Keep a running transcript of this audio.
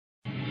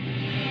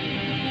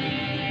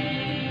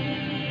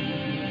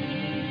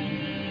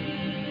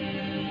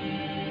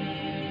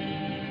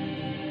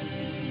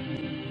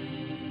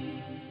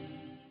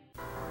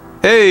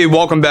Hey,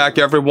 welcome back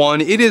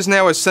everyone. It is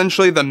now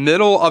essentially the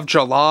middle of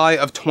July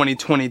of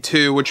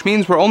 2022, which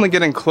means we're only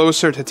getting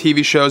closer to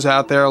TV shows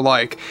out there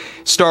like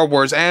Star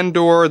Wars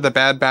Andor, The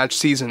Bad Batch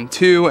Season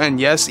 2,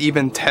 and yes,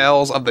 even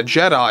Tales of the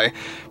Jedi,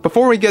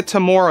 before we get to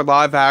more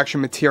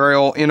live-action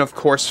material in, of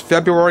course,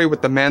 February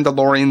with The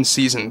Mandalorian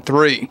Season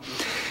 3.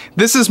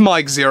 This is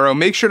Mike Zero.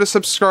 Make sure to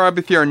subscribe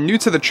if you're new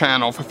to the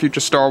channel for future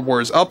Star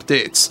Wars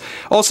updates.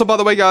 Also, by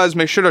the way guys,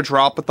 make sure to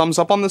drop a thumbs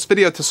up on this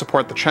video to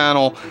support the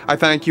channel. I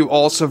thank you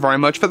also very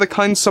much for the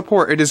kind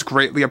support. It is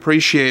greatly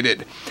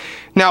appreciated.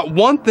 Now,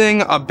 one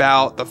thing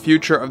about the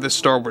future of the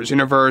Star Wars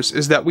universe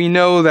is that we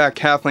know that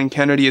Kathleen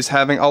Kennedy is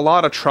having a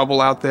lot of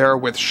trouble out there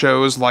with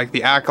shows like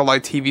the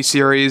Acolyte TV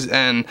series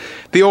and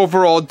the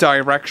overall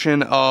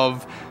direction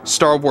of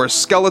Star Wars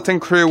Skeleton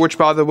Crew, which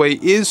by the way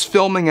is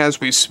filming as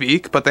we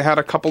speak, but they had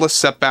a couple of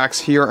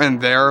setbacks here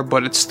and there,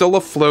 but it's still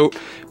afloat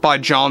by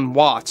John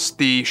Watts,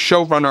 the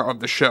showrunner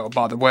of the show.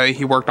 By the way,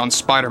 he worked on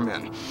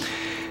Spider-Man.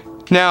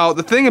 Now,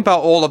 the thing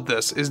about all of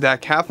this is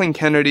that Kathleen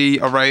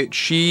Kennedy, alright,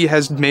 she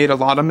has made a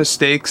lot of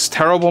mistakes,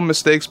 terrible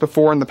mistakes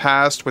before in the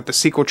past with the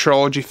sequel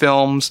trilogy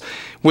films,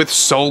 with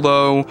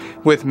Solo,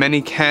 with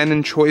many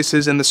canon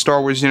choices in the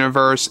Star Wars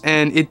universe,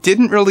 and it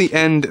didn't really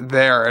end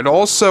there. It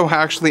also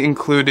actually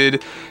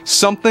included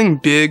something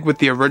big with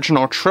the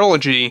original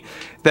trilogy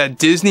that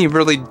Disney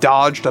really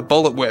dodged a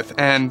bullet with,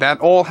 and that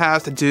all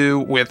has to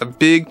do with a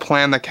big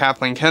plan that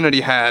Kathleen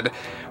Kennedy had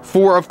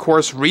for, of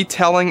course,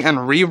 retelling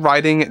and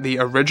rewriting the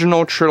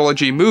original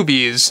trilogy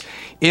movies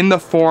in the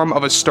form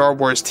of a Star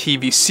Wars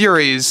TV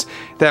series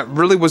that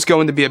really was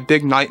going to be a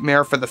big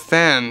nightmare for the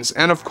fans,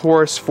 and of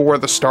course for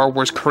the Star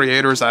Wars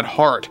creators at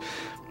heart.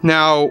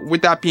 Now,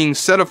 with that being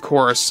said, of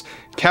course,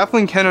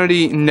 Kathleen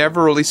Kennedy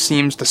never really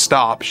seems to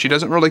stop. She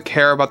doesn't really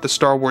care about the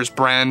Star Wars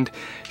brand.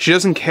 She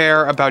doesn't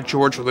care about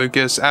George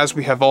Lucas, as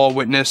we have all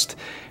witnessed.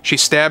 She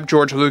stabbed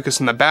George Lucas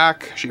in the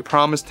back. She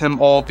promised him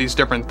all of these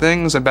different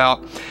things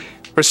about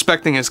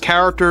respecting his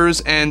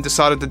characters, and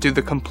decided to do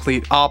the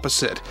complete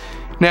opposite.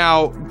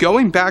 Now,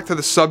 going back to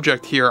the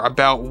subject here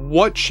about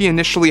what she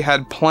initially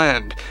had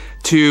planned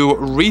to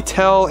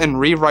retell and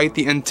rewrite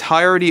the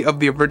entirety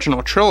of the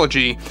original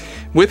trilogy,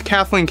 with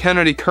Kathleen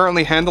Kennedy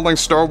currently handling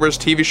Star Wars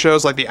TV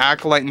shows like The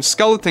Acolyte and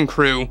Skeleton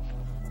Crew,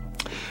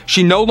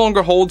 she no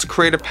longer holds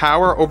creative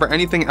power over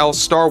anything else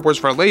Star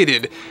Wars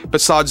related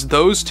besides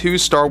those two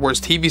Star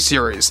Wars TV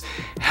series.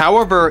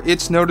 However,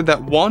 it's noted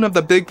that one of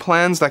the big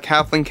plans that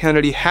Kathleen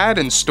Kennedy had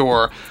in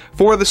store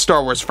for the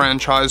Star Wars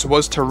franchise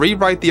was to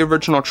rewrite the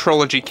original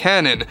trilogy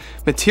canon,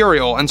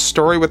 material, and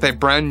story with a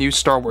brand new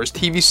Star Wars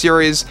TV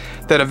series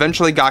that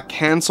eventually got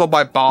cancelled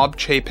by Bob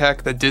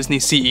Chapek, the Disney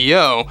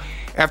CEO,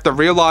 after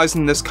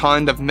realizing this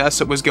kind of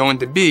mess it was going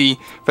to be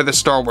for the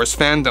Star Wars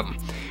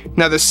fandom.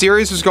 Now, the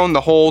series was going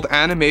to hold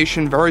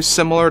animation very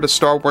similar to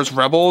Star Wars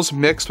Rebels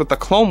mixed with the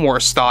Clone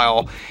Wars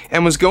style,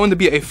 and was going to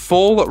be a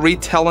full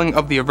retelling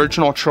of the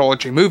original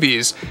trilogy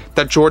movies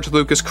that George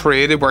Lucas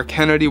created, where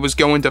Kennedy was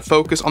going to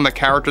focus on the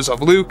characters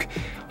of Luke,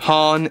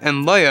 Han,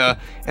 and Leia,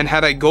 and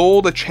had a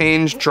goal to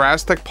change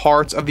drastic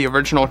parts of the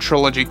original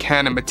trilogy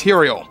canon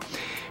material.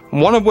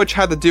 One of which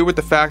had to do with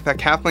the fact that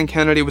Kathleen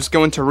Kennedy was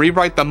going to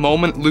rewrite the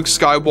moment Luke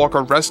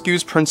Skywalker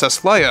rescues Princess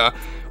Leia,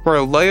 where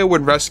Leia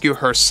would rescue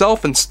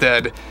herself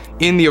instead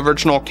in the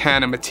original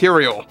canon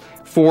material,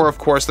 for, of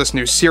course, this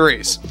new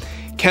series.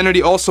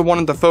 Kennedy also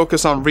wanted to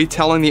focus on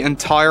retelling the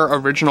entire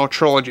original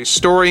trilogy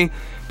story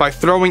by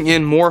throwing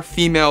in more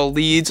female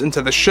leads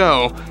into the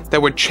show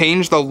that would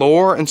change the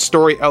lore and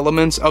story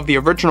elements of the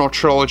original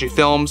trilogy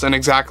films and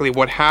exactly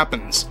what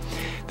happens.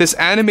 This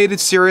animated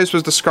series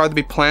was described to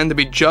be planned to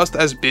be just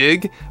as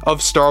big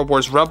of Star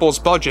Wars Rebels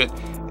budget,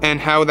 and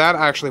how that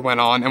actually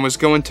went on, and was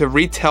going to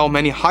retell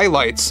many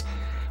highlights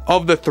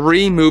of the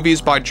three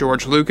movies by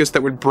George Lucas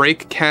that would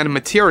break canon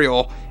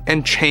material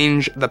and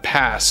change the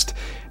past.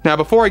 Now,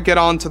 before I get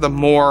on to the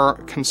more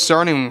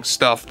concerning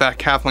stuff that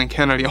Kathleen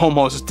Kennedy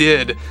almost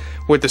did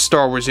with the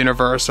Star Wars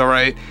universe,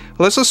 alright,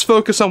 let's just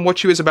focus on what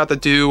she was about to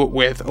do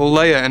with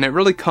Leia, and it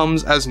really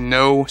comes as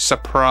no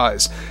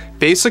surprise.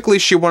 Basically,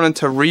 she wanted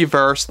to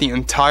reverse the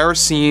entire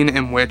scene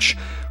in which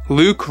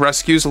Luke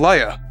rescues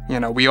Leia. You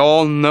know, we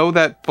all know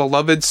that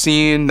beloved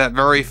scene, that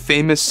very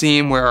famous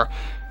scene where,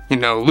 you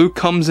know, Luke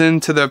comes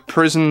into the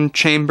prison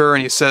chamber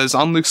and he says,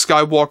 "I'm Luke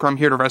Skywalker, I'm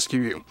here to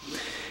rescue you."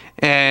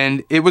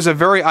 And it was a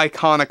very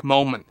iconic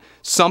moment.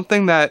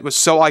 Something that was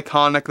so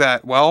iconic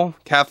that, well,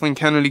 Kathleen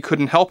Kennedy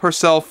couldn't help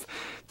herself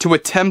to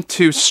attempt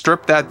to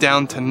strip that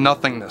down to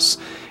nothingness.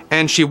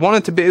 And she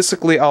wanted to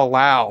basically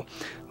allow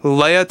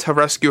Leia to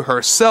rescue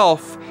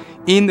herself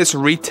in this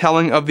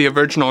retelling of the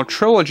original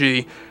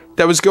trilogy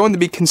that was going to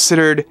be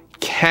considered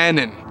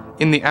canon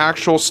in the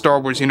actual Star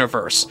Wars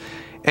universe.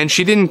 And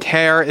she didn't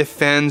care if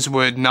fans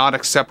would not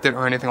accept it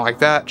or anything like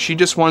that. She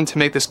just wanted to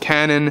make this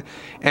canon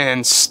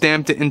and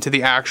stamped it into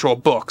the actual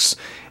books,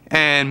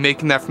 and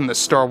making that from the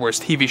Star Wars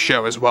TV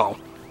show as well.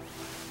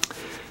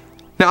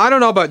 Now, I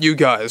don't know about you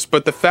guys,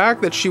 but the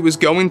fact that she was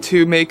going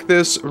to make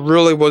this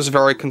really was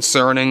very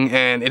concerning,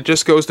 and it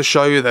just goes to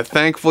show you that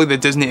thankfully the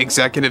Disney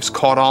executives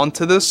caught on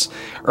to this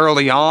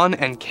early on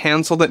and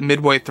canceled it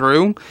midway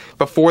through,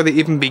 before they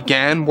even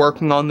began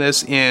working on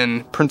this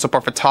in principal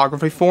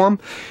photography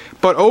form.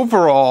 But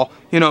overall,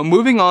 you know,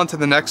 moving on to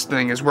the next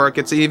thing is where it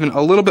gets even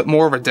a little bit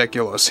more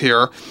ridiculous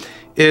here,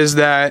 is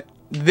that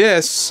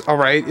this,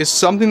 alright, is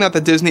something that the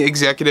Disney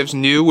executives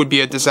knew would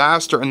be a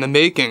disaster in the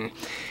making,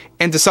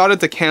 and decided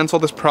to cancel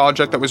this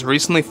project that was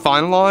recently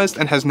finalized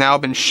and has now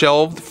been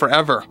shelved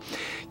forever.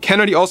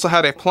 Kennedy also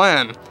had a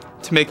plan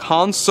to make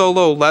Han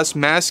Solo less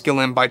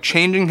masculine by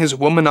changing his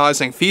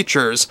womanizing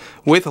features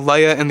with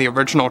Leia in the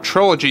original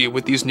trilogy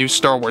with these new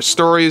Star Wars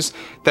stories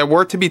that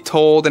were to be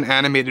told in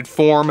animated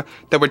form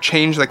that would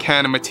change the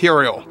canon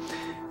material.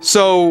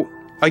 So,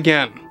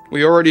 again,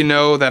 we already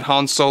know that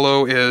Han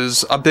Solo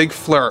is a big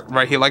flirt,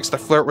 right? He likes to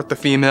flirt with the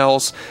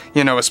females,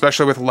 you know,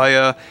 especially with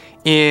Leia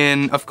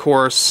in, of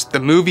course, the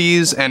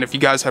movies, and if you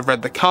guys have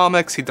read the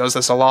comics, he does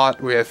this a lot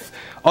with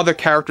other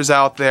characters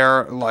out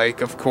there,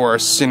 like, of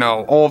course, you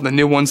know, all of the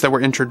new ones that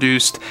were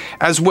introduced,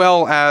 as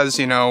well as,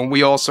 you know,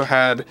 we also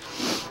had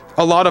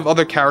a lot of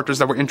other characters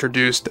that were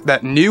introduced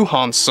that knew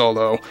Han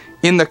Solo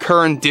in the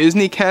current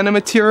Disney canon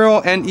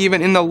material, and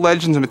even in the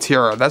Legends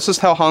material. That's just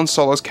how Han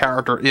Solo's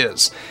character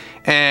is.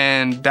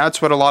 And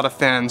that's what a lot of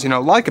fans, you know,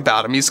 like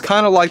about him. He's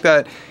kind of like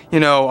that, you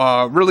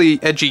know,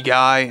 really edgy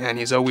guy, and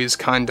he's always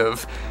kind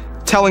of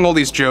telling all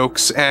these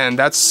jokes, and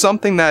that's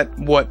something that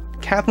what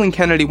Kathleen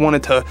Kennedy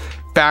wanted to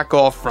back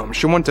off from.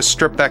 She wanted to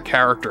strip that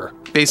character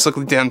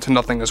basically down to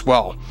nothing as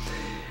well.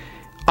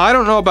 I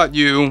don't know about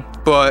you,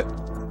 but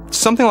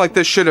something like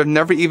this should have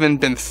never even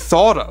been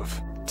thought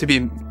of to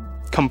be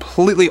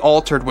completely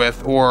altered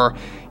with, or,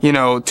 you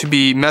know, to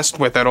be messed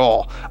with at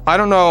all. I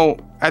don't know.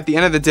 At the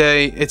end of the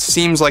day, it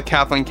seems like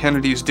Kathleen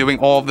Kennedy is doing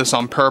all of this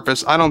on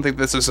purpose. I don't think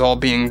this is all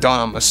being done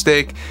on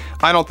mistake.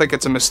 I don't think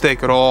it's a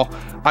mistake at all.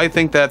 I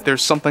think that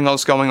there's something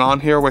else going on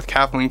here with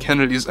Kathleen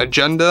Kennedy's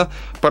agenda,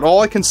 but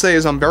all I can say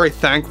is I'm very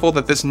thankful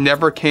that this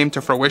never came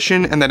to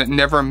fruition and that it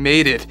never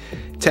made it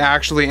to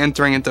actually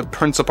entering into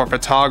principal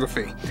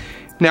photography.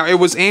 Now, it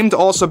was aimed to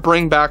also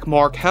bring back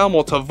Mark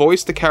Hamill to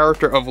voice the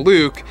character of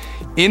Luke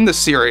in the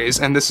series,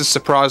 and this is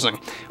surprising.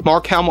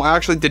 Mark Hamill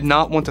actually did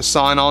not want to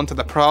sign on to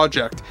the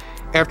project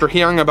after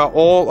hearing about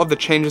all of the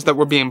changes that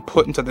were being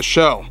put into the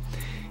show.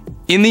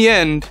 In the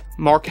end,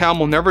 Mark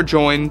Hamill never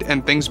joined,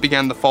 and things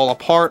began to fall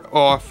apart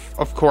off,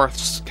 of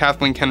course,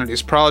 Kathleen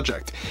Kennedy's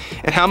project.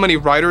 And how many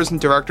writers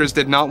and directors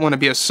did not want to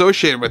be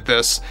associated with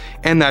this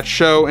and that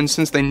show, and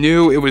since they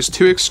knew it was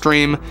too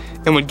extreme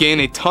and would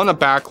gain a ton of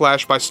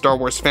backlash by Star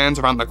Wars fans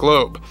around the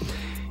globe.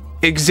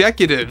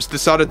 Executives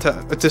decided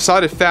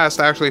fast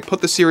to actually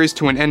put the series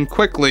to an end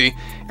quickly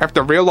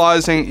after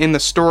realizing in the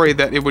story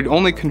that it would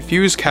only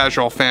confuse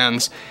casual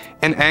fans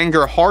and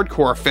anger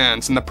hardcore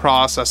fans in the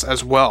process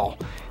as well.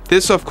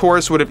 This, of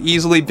course, would have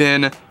easily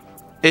been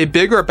a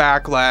bigger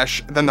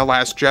backlash than The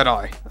Last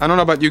Jedi. I don't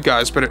know about you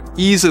guys, but it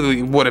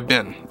easily would have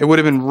been. It would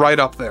have been right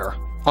up there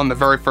on the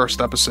very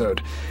first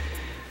episode.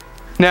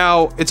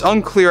 Now, it's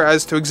unclear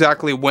as to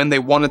exactly when they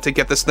wanted to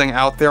get this thing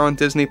out there on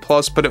Disney+,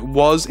 but it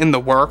was in the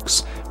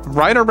works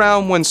right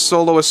around when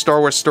Solo: A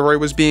Star Wars Story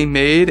was being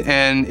made,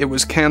 and it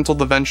was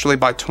canceled eventually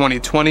by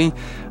 2020.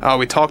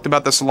 We talked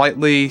about this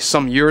lightly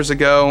some years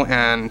ago,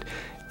 and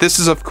this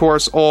is, of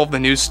course, all of the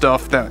new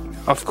stuff that,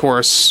 of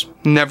course,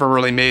 never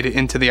really made it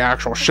into the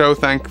actual show,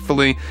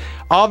 thankfully.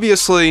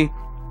 Obviously,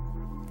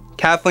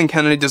 Kathleen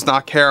Kennedy does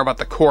not care about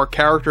the core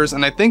characters,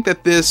 and I think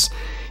that this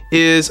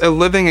is a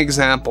living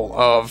example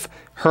of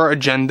her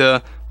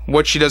agenda,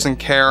 what she doesn't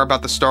care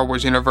about the Star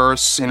Wars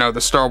universe, you know, the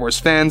Star Wars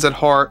fans at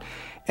heart,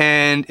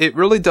 and it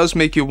really does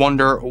make you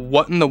wonder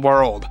what in the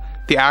world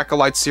the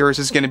Acolyte series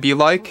is going to be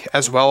like,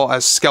 as well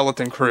as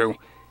Skeleton Crew,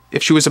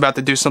 if she was about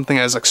to do something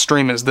as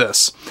extreme as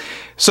this.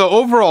 So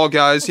overall,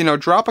 guys, you know,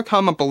 drop a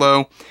comment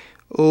below.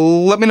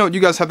 Let me know what you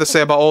guys have to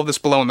say about all of this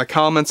below in the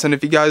comments, and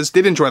if you guys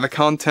did enjoy the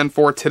content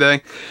for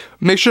today,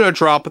 make sure to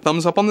drop a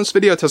thumbs up on this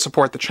video to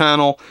support the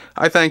channel.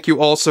 I thank you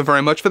all so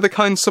very much for the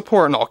kind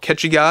support, and I'll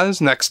catch you guys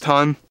next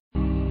time.